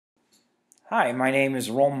Hi, my name is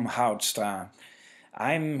Rom Houtstra.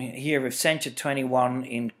 I'm here with Century 21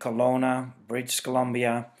 in Kelowna, British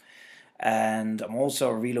Columbia, and I'm also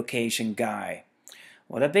a relocation guy.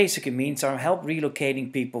 What that basically means, I help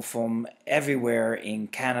relocating people from everywhere in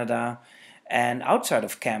Canada and outside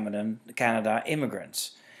of Canada,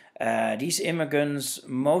 immigrants. These immigrants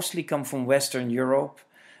mostly come from Western Europe.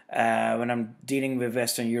 When I'm dealing with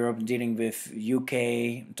Western Europe, I'm dealing with UK,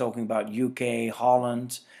 I'm talking about UK,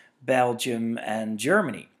 Holland, Belgium, and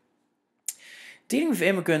Germany. Dealing with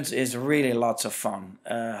immigrants is really lots of fun.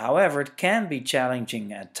 However, it can be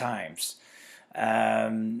challenging at times.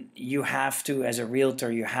 You have to, as a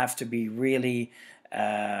realtor, you have to be really,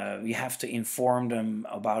 you have to inform them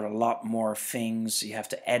about a lot more things. You have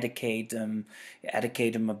to educate them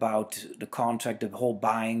about the contract, the whole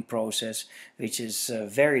buying process, which is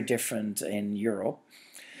very different in Europe.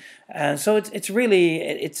 And so it's really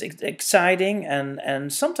it's exciting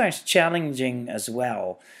and sometimes challenging as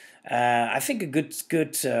well. I think a good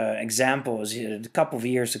example is a couple of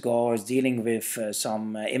years ago. I was dealing with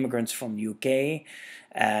some immigrants from the UK.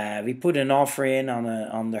 We put an offer in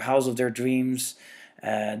on the house of their dreams.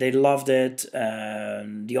 They loved it.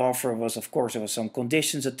 The offer was, of course, there was some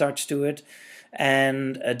conditions attached to it,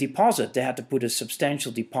 and a deposit. They had to put a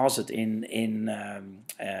substantial deposit in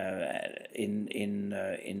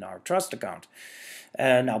our trust account.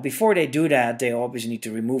 Now, before they do that, they obviously need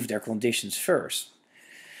to remove their conditions first.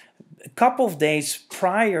 A couple of days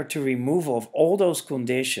prior to removal of all those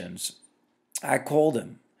conditions, I called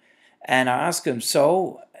them and I asked them,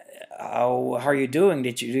 "So, how are you doing?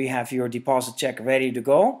 Do you have your deposit check ready to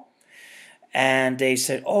go?" And they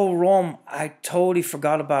said, "Oh, Rom, I totally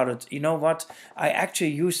forgot about it. You know what? I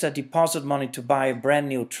actually used that deposit money to buy a brand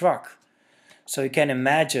new truck." So you can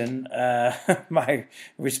imagine my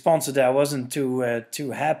response to that. I wasn't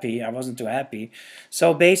too happy. I wasn't too happy.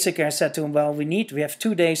 So basically, I said to him, "Well, we have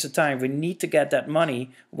 2 days of time. We need to get that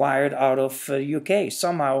money wired out of UK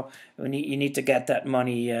somehow. You need to get that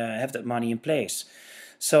money, have that money in place."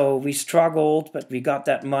 So we struggled, but we got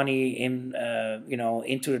that money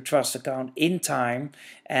into the trust account in time,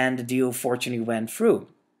 and the deal fortunately went through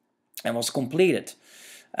and was completed.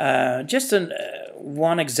 Just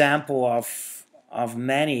one example of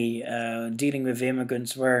many dealing with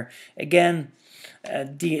immigrants where, again,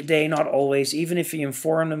 they not always, even if you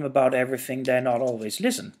inform them about everything, they not always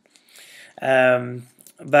listen.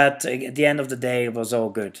 But at the end of the day, it was all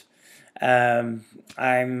good.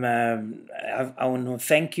 I want to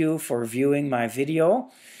thank you for viewing my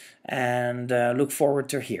video and look forward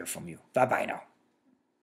to hear from you. Bye bye now.